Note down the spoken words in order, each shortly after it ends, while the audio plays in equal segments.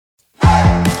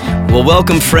Well,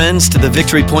 welcome, friends, to the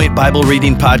Victory Point Bible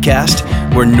Reading Podcast,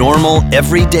 where normal,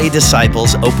 everyday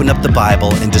disciples open up the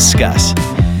Bible and discuss.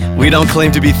 We don't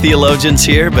claim to be theologians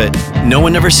here, but no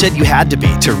one ever said you had to be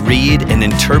to read and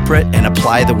interpret and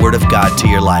apply the Word of God to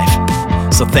your life.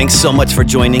 So thanks so much for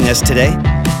joining us today,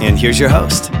 and here's your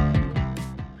host.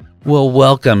 Well,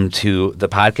 welcome to the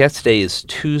podcast. Today is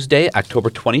Tuesday, October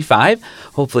 25.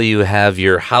 Hopefully you have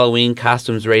your Halloween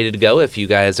costumes ready to go. If you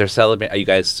guys are celebrating, are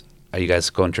you guys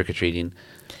going trick-or-treating?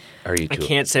 Are you I too?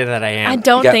 can't say that I am. I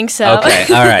don't think so.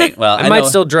 Okay, all right. Well, I might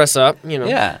still dress up,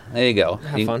 Yeah, there you go.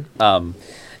 Have fun.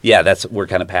 Yeah, we're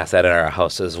kind of past that at our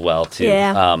house as well, too.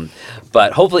 Yeah.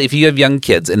 But hopefully, if you have young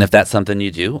kids, and if that's something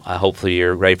you do, hopefully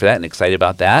you're ready for that and excited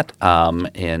about that.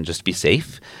 And just be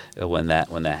safe when that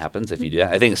happens. If you do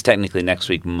that, I think it's technically next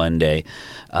week, Monday,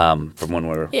 from when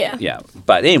we're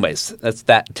But anyways, that's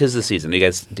that. 'Tis the season. Do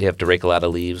you have to rake a lot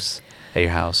of leaves at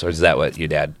your house, or is that your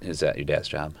dad's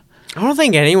job? I don't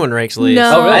think anyone rakes leaves.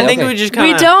 No. Oh, really? I think Okay. we just We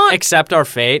kind don't- of accept our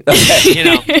fate.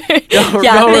 Yeah, Don't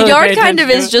the yard pay kind of attention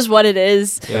is to it. just what it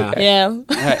is. Yeah. Yeah. All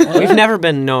right, well, We've never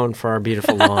been known for our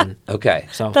beautiful lawn. okay.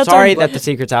 So That's sorry our- that the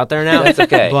secret's out there now. That's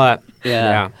okay. But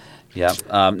Yeah.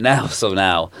 Now,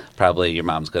 now, probably your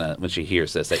mom's gonna, when she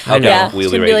hears this, I know. Yeah. we'll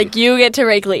She'd be be ready. like, you get to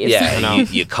rake leaves. Yeah, know.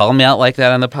 you call me out like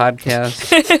that on the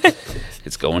podcast,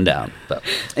 it's going down. But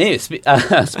anyway,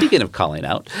 speaking of calling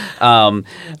out,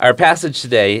 our passage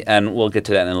today, and we'll get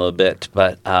to that in a little bit,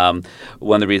 but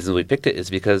one of the reasons we picked it is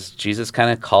because Jesus kind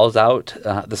of calls out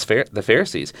the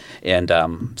Pharisees, and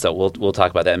so we'll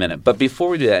talk about that in a minute. But before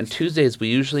we do that, on Tuesdays we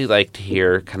usually like to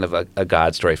hear kind of a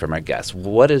God story from our guests.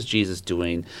 What is Jesus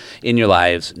doing in your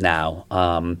lives now?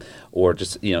 Or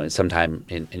just, sometime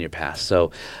in your past.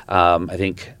 So I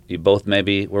think you both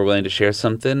maybe were willing to share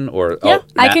something, or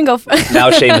I can go first. now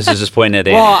Seamus is just pointing at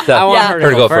Amy. Well, So, I want Yeah. her her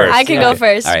to go first. I can go Okay.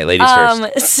 first. All right, ladies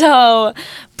first. So,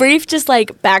 brief, just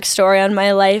like backstory on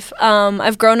my life.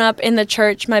 I've grown up in the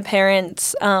church. My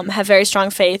parents have very strong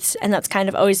faiths, and that's kind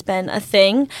of always been a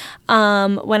thing.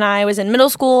 When I was in middle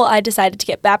school, I decided to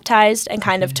get baptized and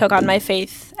kind of took on my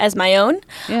faith as my own.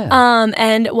 Yeah.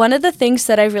 And one of the things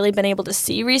that I've really been able to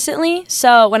see recently,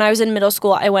 so when I was in middle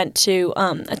school, I went to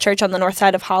a church on the north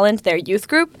side of Holland, their youth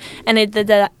group, and I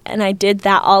did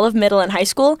that all of middle and high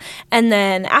school. And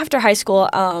then after high school,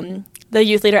 the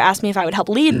youth leader asked me if I would help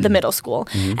lead the middle school.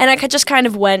 And I just kind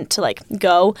of went to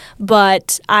go.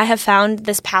 But I have found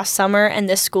this past summer and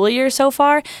this school year so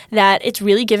far that it's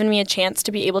really given me a chance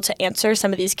to be able to answer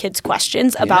some of these kids'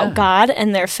 questions about God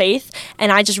and their faith.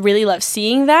 And I just really love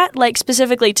seeing that. Like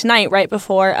specifically tonight, right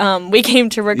before we came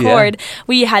to record,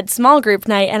 we had small group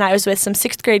night, and I was with some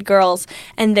 6th grade girls,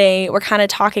 and they were kind of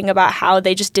talking about how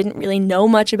they just didn't really know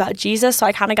much about Jesus. So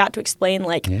I kind of got to explain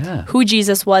who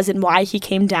Jesus was and why he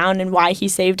came down and why he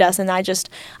saved us. And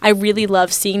I really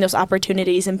love seeing those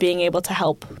opportunities and being able to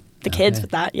help the kids with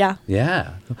that. Yeah.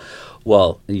 Yeah.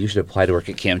 Well, you should apply to work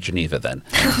at Camp Geneva then.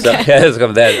 So,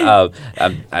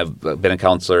 I've been a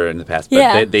counselor in the past,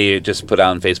 but they just put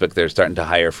on Facebook they're starting to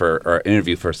hire or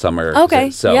interview for summer. Okay,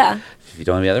 So yeah. if you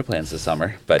don't have any other plans this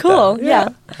summer. But, Cool, yeah.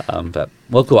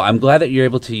 Cool. I'm glad that you're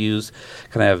able to use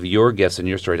kind of your gifts and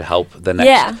your story to help the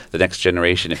next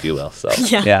generation, if you will. So,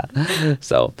 Yeah.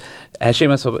 So,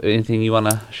 Seamus, anything you want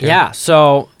to share? Yeah,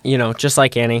 so, just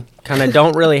like Annie, kind of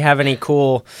don't really have any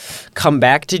cool come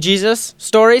back to Jesus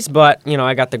stories, but,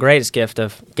 I got the greatest gift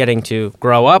of getting to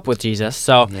grow up with Jesus.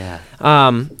 So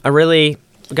I really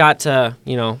got to,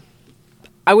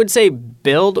 I would say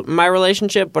build my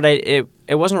relationship, but it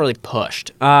wasn't really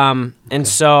pushed. And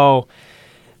so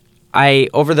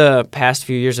over the past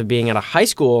few years of being at a high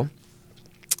school,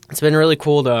 it's been really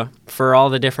cool for all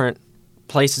the different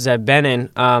places I've been in,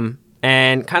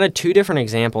 and kind of two different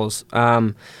examples.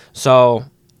 So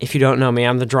if you don't know me,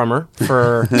 I'm the drummer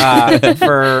for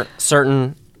for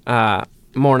certain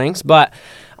mornings, but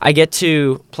I get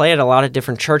to play at a lot of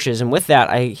different churches, and with that,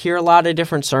 I hear a lot of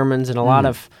different sermons and a lot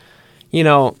of,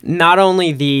 not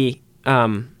only the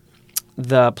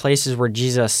places where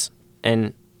Jesus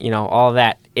and all of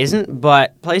that isn't,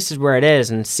 but places where it is,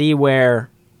 and see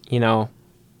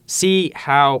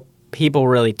how people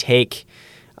really take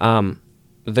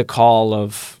the call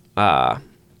of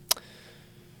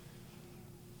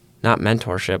not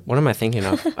mentorship. What am I thinking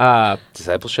of?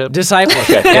 Discipleship?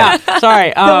 Discipleship. Yeah.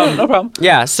 Sorry. No problem.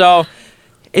 Yeah. So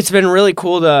it's been really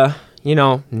cool to,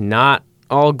 not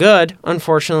all good,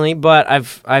 unfortunately, but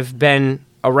I've been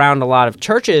around a lot of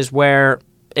churches where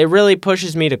it really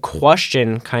pushes me to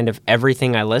question kind of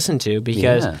everything I listen to,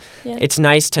 because it's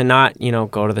nice to not,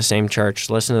 go to the same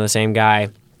church, listen to the same guy,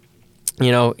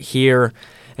 hear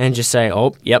and just say,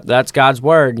 oh, yep, that's God's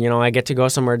word. I get to go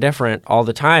somewhere different all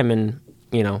the time and,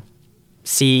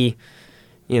 see,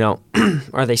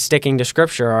 are they sticking to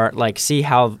Scripture, or like see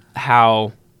how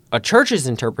a church's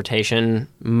interpretation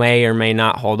may or may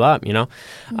not hold up,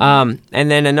 And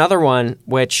then another one,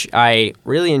 which I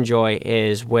really enjoy,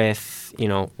 is with,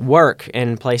 work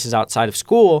and places outside of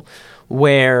school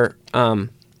where, I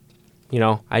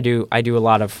do a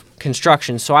lot of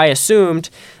construction. So I assumed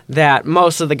that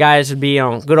most of the guys would be,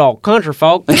 good old country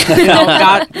folk,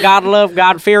 God love,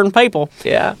 God-fearing people.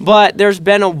 Yeah. But there's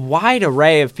been a wide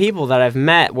array of people that I've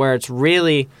met where it's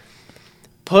really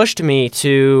pushed me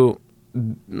to,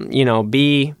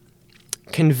 be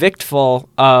convictful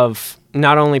of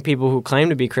not only people who claim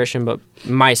to be Christian, but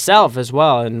myself as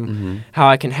well, and how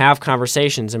I can have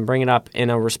conversations and bring it up in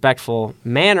a respectful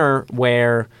manner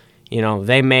where,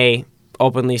 they may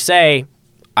openly say,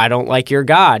 I don't like your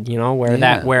God,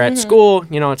 where at school,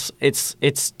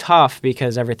 it's tough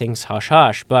because everything's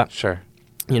hush-hush, but, Sure.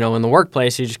 in the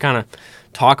workplace, you just kind of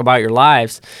talk about your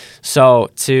lives. So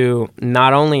to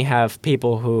not only have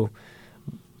people who,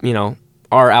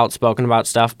 are outspoken about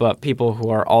stuff, but people who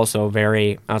are also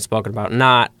very outspoken about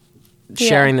not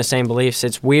sharing the same beliefs.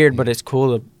 It's weird, but it's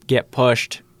cool to get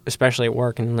pushed, especially at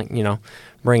work, and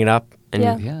bring it up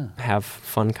and have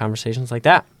fun conversations like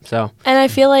that. So, and I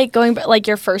feel like going back, like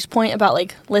your first point about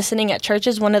like listening at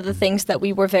churches, one of the things that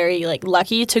we were very like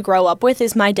lucky to grow up with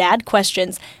is my dad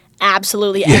questions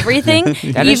absolutely everything.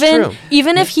 That is true.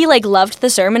 Even if he like loved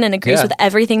the sermon and agrees with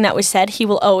everything that was said, he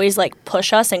will always like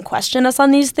push us and question us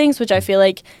on these things, which I feel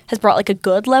like has brought like a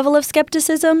good level of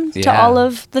skepticism to all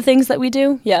of the things that we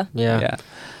do. Yeah.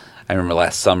 I remember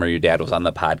last summer your dad was on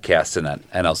the podcast,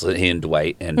 and also he and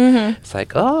Dwight, and it's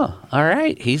like, oh, all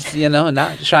right, he's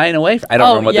not shying away. I don't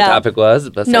remember what the topic was,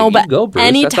 but but go, Bruce.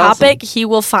 Any That's topic, awesome. He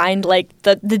will find like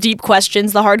the deep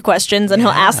questions, the hard questions, and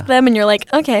he'll ask them, and you're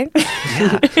like, okay.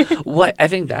 What I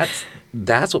think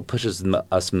that's what pushes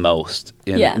us most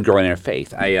in growing our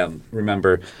faith. I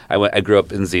remember I grew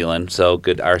up in Zeeland, so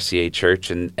good RCA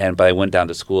church, but I went down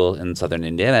to school in Southern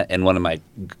Indiana, and one of my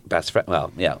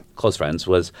close friends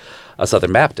was a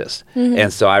Southern Baptist,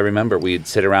 and so I remember we'd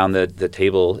sit around the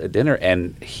table at dinner,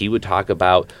 and he would talk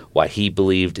about why he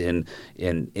believed in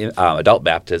adult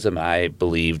baptism, and I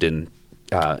believed in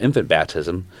infant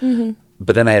baptism.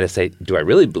 But then I had to say, do I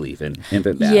really believe in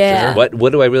infant baptism? Yeah.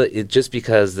 What do I really? Just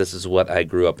because this is what I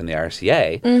grew up in the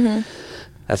RCA,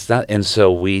 that's not. And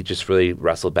so we just really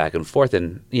wrestled back and forth,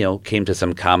 and came to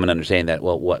some common understanding that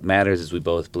what matters is we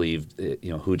both believe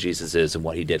who Jesus is and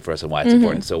what He did for us and why it's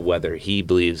important. So whether he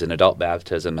believes in adult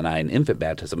baptism and I in infant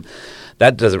baptism,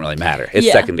 that doesn't really matter.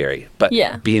 It's secondary. But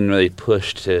being really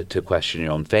pushed to question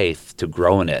your own faith, to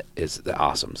grow in it, is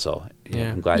awesome. So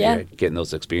I'm glad you're getting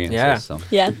those experiences. Yeah. So.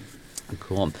 Yeah.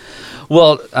 Cool.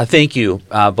 Well, thank you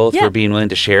both for being willing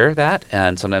to share that.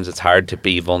 And sometimes it's hard to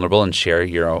be vulnerable and share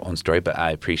your own story, but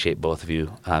I appreciate both of you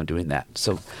doing that.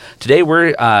 So today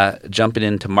we're jumping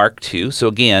into Mark 2. So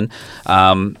again,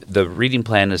 the reading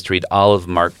plan is to read all of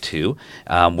Mark 2.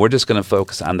 We're just going to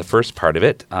focus on the first part of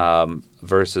it,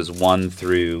 verses 1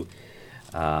 through...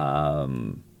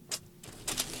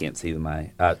 can't see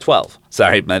my 12.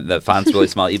 Sorry, the font's really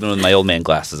small, even with my old man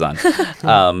glasses on.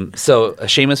 So,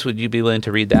 Seamus, would you be willing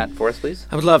to read that for us, please?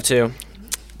 I would love to.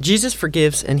 Jesus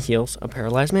forgives and heals a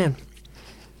paralyzed man.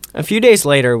 A few days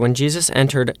later, when Jesus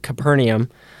entered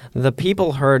Capernaum, the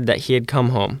people heard that he had come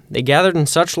home. They gathered in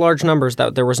such large numbers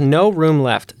that there was no room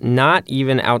left, not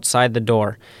even outside the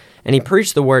door, and he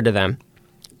preached the word to them.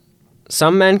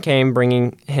 Some men came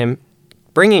bringing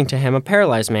to him a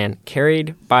paralyzed man,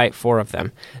 carried by 4 of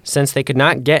them. Since they could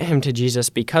not get him to Jesus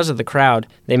because of the crowd,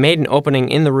 they made an opening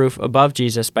in the roof above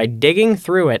Jesus by digging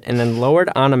through it and then lowered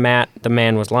on a mat the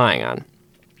man was lying on.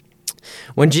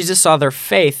 When Jesus saw their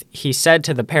faith, he said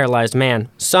to the paralyzed man,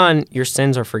 "Son, your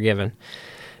sins are forgiven."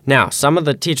 Now, some of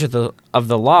the teachers of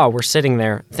the law were sitting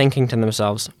there, thinking to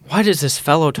themselves, "Why does this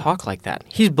fellow talk like that?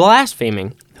 He's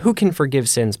blaspheming. Who can forgive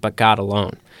sins but God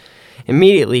alone?"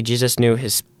 Immediately, Jesus knew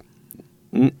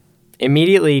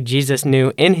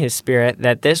in his spirit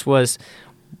that this was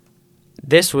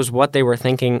what they were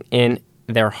thinking in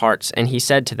their hearts, and he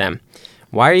said to them,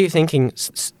 "Why are you thinking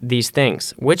these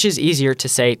things? Which is easier to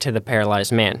say to the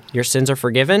paralyzed man, 'Your sins are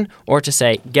forgiven,' or to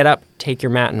say, 'Get up, take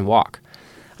your mat and walk'?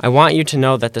 I want you to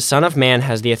know that the Son of Man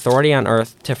has the authority on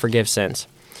earth to forgive sins."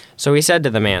 So he said to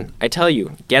the man, "I tell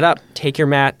you, get up, take your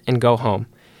mat, and go home."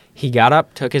 He got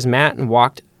up, took his mat, and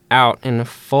walked out in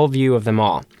full view of them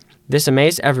all. This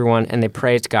amazed everyone, and they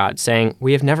praised God, saying,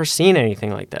 "We have never seen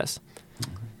anything like this."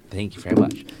 Thank you very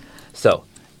much. So,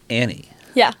 Annie.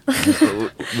 Yeah.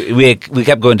 we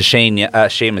kept going to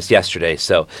Seamus yesterday,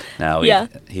 so now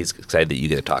he's excited that you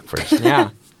get to talk first. Yeah.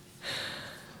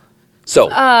 So,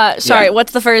 Sorry,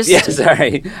 what's the first? yeah,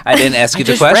 sorry, I didn't ask you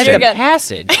the Just read question. the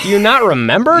passage. Do you not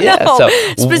remember? Yeah. No, so-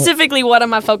 specifically, what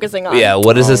am I focusing on? Yeah,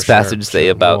 what does this sure, passage say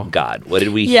sure. about Well- God? What did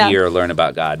we Yeah. hear or learn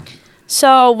about God?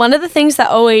 So one of the things that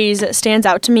always stands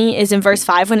out to me is in verse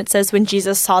 5 when it says, when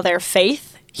Jesus saw their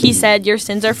faith, he said, your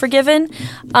sins are forgiven.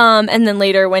 And then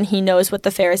later when he knows what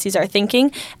the Pharisees are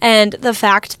thinking. And the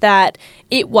fact that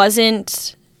it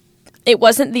wasn't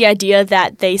the idea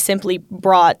that they simply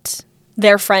brought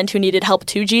their friend who needed help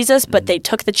to Jesus, but they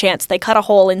took the chance. They cut a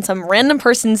hole in some random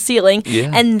person's ceiling,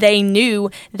 Yeah. and they knew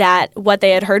that what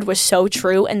they had heard was so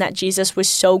true and that Jesus was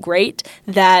so great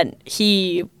that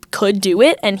he could do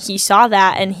it, and he saw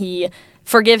that, and he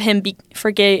forgave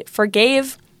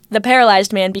the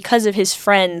paralyzed man because of his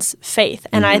friend's faith.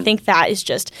 And I think that is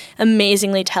just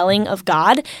amazingly telling of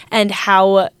God and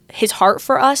how his heart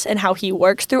for us and how he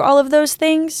works through all of those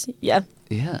things. Yeah.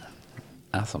 Yeah,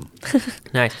 awesome.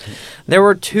 Nice. There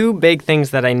were two big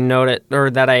things that I noted, or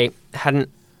that I hadn't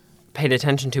paid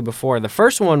attention to before. The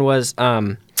first one was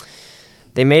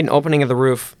they made an opening of the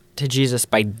roof to Jesus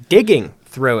by digging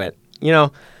through it. You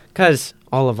know, because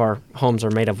all of our homes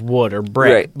are made of wood or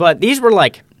brick. Right. But these were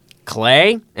like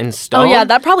clay and stone. Oh, yeah,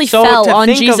 that probably So fell to on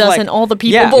think of, Jesus like- and all the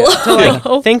people yeah, below. to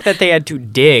like think that they had to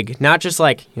dig, not just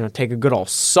like, you know, take a good old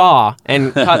saw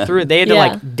and cut through it. They had to Yeah.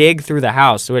 like dig through the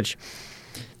house, which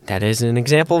that is an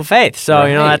example of faith. So,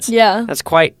 you know, Right. that's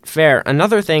quite fair.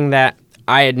 Another thing that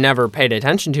I had never paid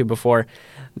attention to before,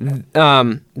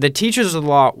 the teachers of the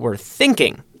law were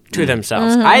thinking to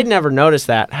themselves. I had never noticed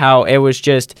that, how it was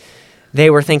just they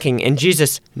were thinking, and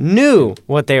Jesus knew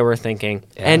what they were thinking.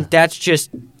 Yeah. And that's just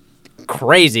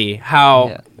crazy how,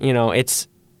 Yeah. you know,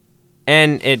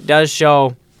 and it does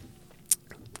show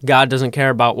God doesn't care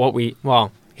about what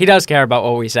he does care about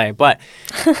what we say, but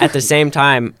at the same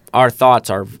time, our thoughts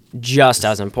are just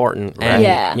as important. And,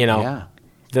 Yeah. you know,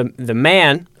 Yeah. the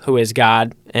man who is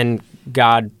God and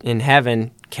God in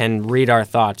heaven can read our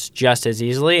thoughts just as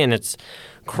easily, and it's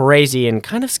crazy and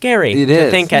kind of scary It to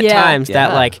is. think at Yeah. times that,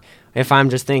 Yeah. like, if I'm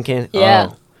just thinking, Yeah.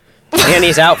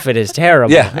 Annie's outfit is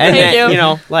terrible. Yeah. And Thank then, you. you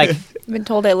know, like, I've been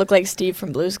told I look like Steve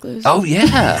from Blue's Clues. Oh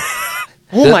yeah.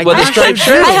 oh my Well, the gosh. striped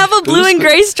shirt. I have a blue and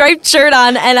gray striped shirt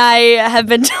on, and I have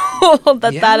been told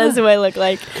that that Yeah. is who I look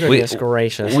like. Goodness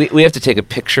gracious. We have to take a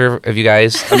picture of you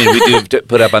guys. I mean, we do have to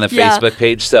put up on the Yeah. Facebook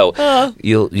page, so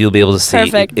you'll be able to see.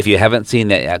 Perfect. If you haven't seen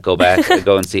that yet, go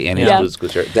and see Annie's Yeah. Blues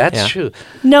Clues shirt. That's Yeah. true.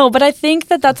 No, but I think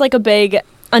that that's like a big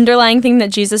underlying thing that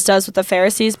Jesus does with the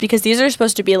Pharisees, because these are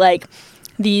supposed to be like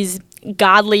these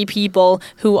godly people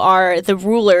who are the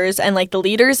rulers and like the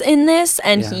leaders in this,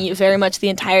 and Yeah. he very much the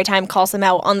entire time calls them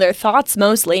out on their thoughts,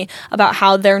 mostly about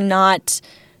how they're not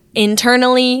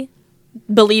internally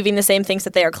believing the same things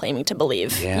that they are claiming to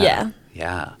believe. Yeah.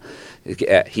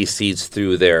 He sees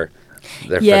through their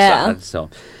Yeah. facade. So,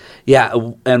 yeah,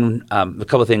 and a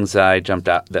couple of things that jumped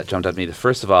out to me.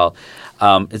 First of all,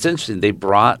 it's interesting. They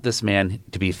brought this man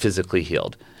to be physically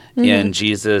healed, and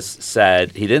Jesus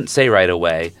said, he didn't say right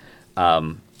away,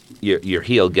 "You're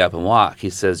healed. Get up and walk." He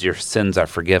says, "Your sins are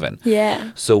forgiven."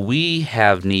 Yeah. So we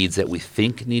have needs that we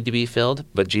think need to be filled,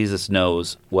 but Jesus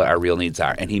knows what our real needs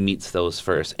are, and he meets those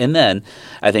first. And then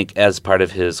I think as part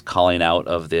of his calling out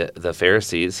of the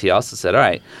Pharisees, he also said, all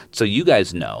right, so you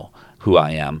guys know who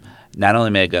I am. Not only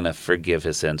am I going to forgive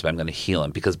his sins, but I'm going to heal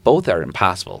him, because both are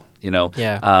impossible. You know,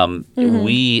 Yeah.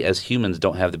 We as humans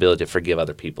don't have the ability to forgive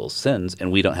other people's sins,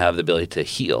 and we don't have the ability to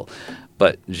heal.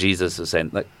 But Jesus is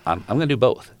saying, like, I'm going to do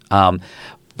both.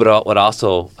 But what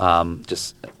also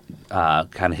just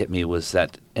kind of hit me was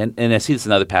that, and I see this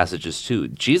in other passages too,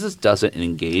 Jesus doesn't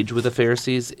engage with the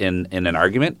Pharisees in an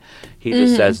argument. He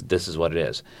just says, this is what it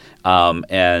is.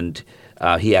 And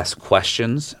he asks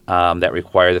questions that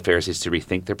require the Pharisees to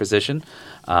rethink their position.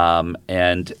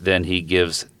 And then he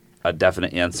gives a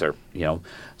definite answer, you know,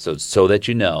 so that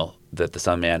you know that the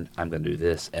Son of Man, I'm going to do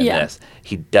this and Yeah. this.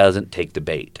 He doesn't take the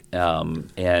bait.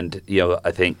 And, you know, I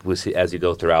think we see, as you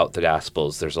go throughout the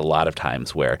Gospels, there's a lot of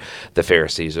times where the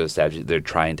Pharisees or the Sadducees, they're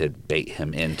trying to bait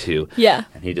him into. Yeah.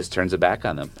 And he just turns it back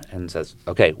on them and says,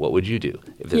 okay, what would you do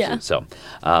if this Yeah. is so?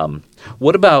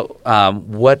 What about,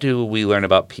 what do we learn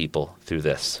about people through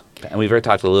this? And we've already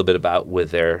talked a little bit about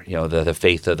with their, you know, the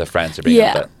faith of the friends are bringing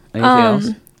Yeah. up. But anything else?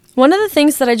 One of the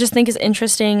things that I just think is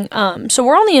interesting, so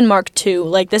we're only in Mark 2.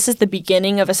 Like, this is the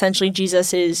beginning of essentially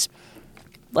Jesus's,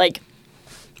 like,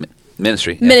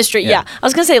 Ministry. ministry. I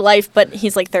was going to say life, but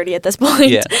he's like 30 at this point.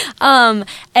 Yeah.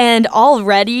 And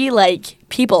already, like,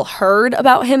 people heard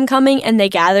about him coming, and they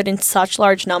gathered in such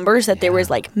large numbers that there was,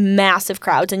 like, massive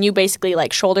crowds, and you basically,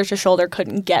 like, shoulder to shoulder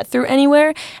couldn't get through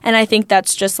anywhere. And I think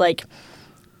that's just, like,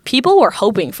 people were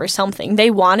hoping for something. They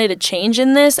wanted a change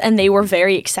in this, and they were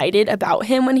very excited about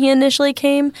him when he initially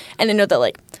came. And I know that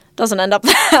like doesn't end up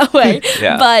that way.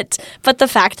 Yeah. But the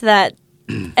fact that,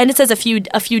 and it says a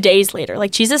few days later,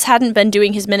 like Jesus hadn't been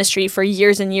doing his ministry for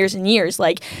years and years and years.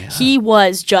 Like he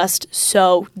was just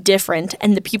so different,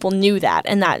 and the people knew that,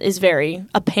 and that is very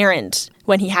apparent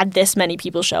when he had this many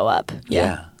people show up.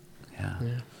 Yeah.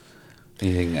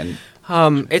 Anything?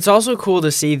 It's also cool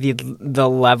to see the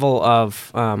level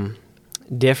of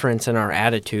difference in our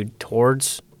attitude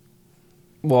towards,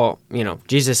 well,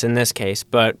 Jesus in this case,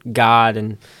 but God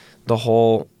and the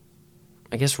whole,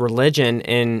 I guess, religion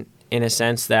in a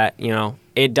sense that,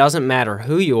 it doesn't matter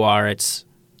who you are, it's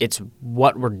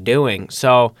what we're doing.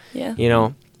 So,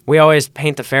 we always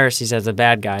paint the Pharisees as the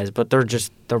bad guys, but they're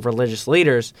just the religious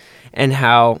leaders, and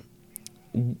how,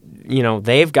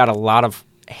 they've got a lot of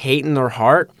hate in their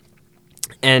heart.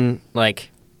 And, like,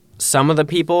 some of the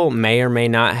people may or may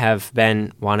not have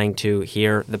been wanting to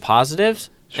hear the positives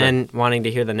and wanting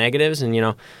to hear the negatives.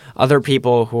 And, other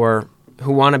people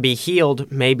who want to be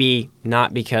healed, maybe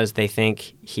not because they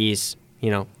think he's,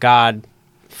 God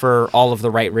for all of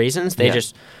the right reasons. They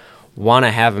just want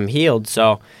to have him healed.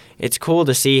 So it's cool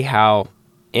to see how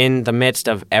in the midst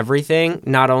of everything,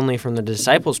 not only from the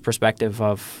disciples' perspective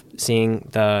of seeing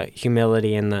the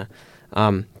humility and the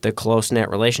close-knit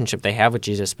relationship they have with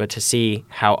Jesus, but to see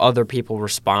how other people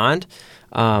respond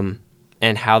and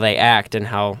how they act and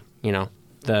how,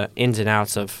 the ins and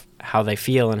outs of how they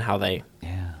feel and how they...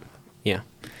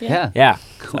 Yeah.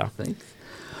 Cool. So. Thanks.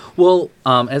 Well,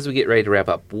 as we get ready to wrap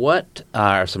up, what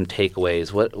are some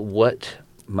takeaways? What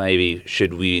maybe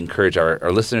should we encourage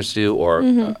our listeners to do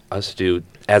or us to do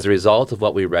as a result of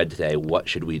what we read today? What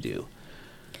should we do?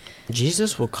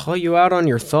 Jesus will call you out on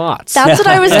your thoughts. That's what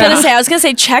I was going to say. I was going to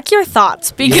say, check your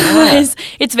thoughts, because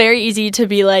it's very easy to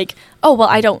be like, oh, well,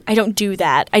 I don't do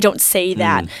that. I don't say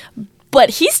that. But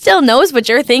he still knows what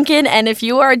you're thinking, and if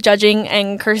you are judging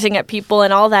and cursing at people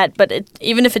and all that, but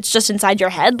even if it's just inside your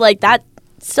head, like that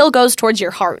still goes towards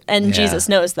your heart, and Jesus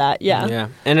knows that. Yeah.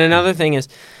 And another thing is,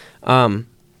 I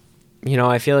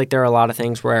feel like there are a lot of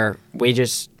things where we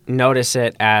just notice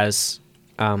it as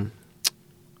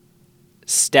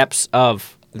steps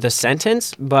of the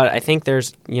sentence, but I think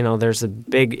there's a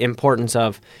big importance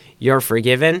of you're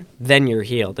forgiven, then you're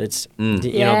healed. It's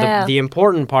the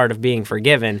important part of being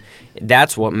forgiven.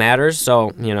 That's what matters.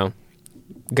 So,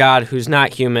 God, who's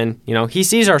not human, he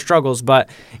sees our struggles, but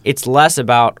it's less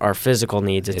about our physical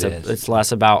needs. It's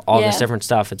less about all this different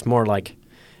stuff. It's more like,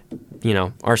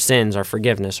 our sins, our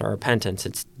forgiveness, our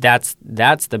repentance. That's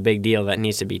the big deal that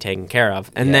needs to be taken care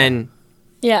of. And then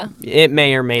it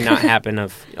may or may not happen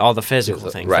of all the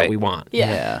physical things that we want.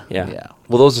 Yeah.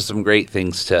 Well, those are some great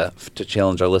things to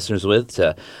challenge our listeners with,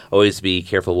 to always be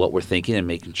careful what we're thinking and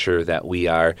making sure that we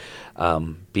are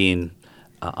being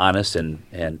honest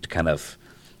and kind of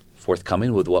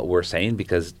forthcoming with what we're saying,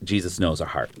 because Jesus knows our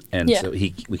heart, and so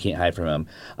we can't hide from him.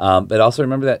 But also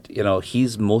remember that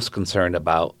he's most concerned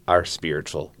about our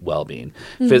spiritual well-being.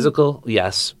 Physical,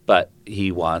 yes, but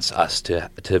he wants us to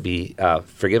be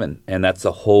forgiven, and that's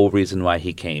the whole reason why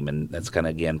he came, and that's kind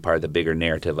of, again, part of the bigger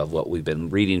narrative of what we've been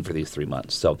reading for these 3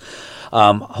 months. So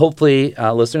hopefully,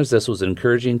 listeners, this was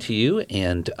encouraging to you,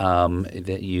 and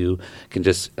that you can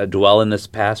just dwell in this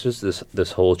passage,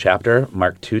 this whole chapter,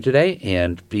 Mark 2 today,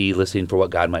 and be listening for what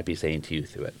God might be saying to you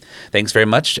through it. Thanks very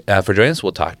much for joining us.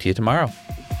 We'll talk to you tomorrow.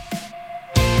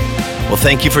 Well,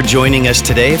 thank you for joining us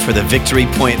today for the Victory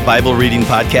Point Bible Reading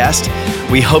Podcast.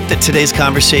 We hope that today's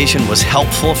conversation was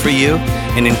helpful for you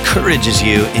and encourages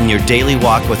you in your daily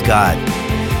walk with God.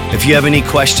 If you have any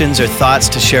questions or thoughts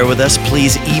to share with us,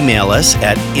 please email us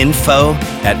at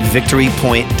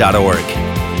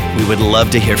info@victorypoint.org. We would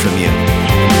love to hear from you.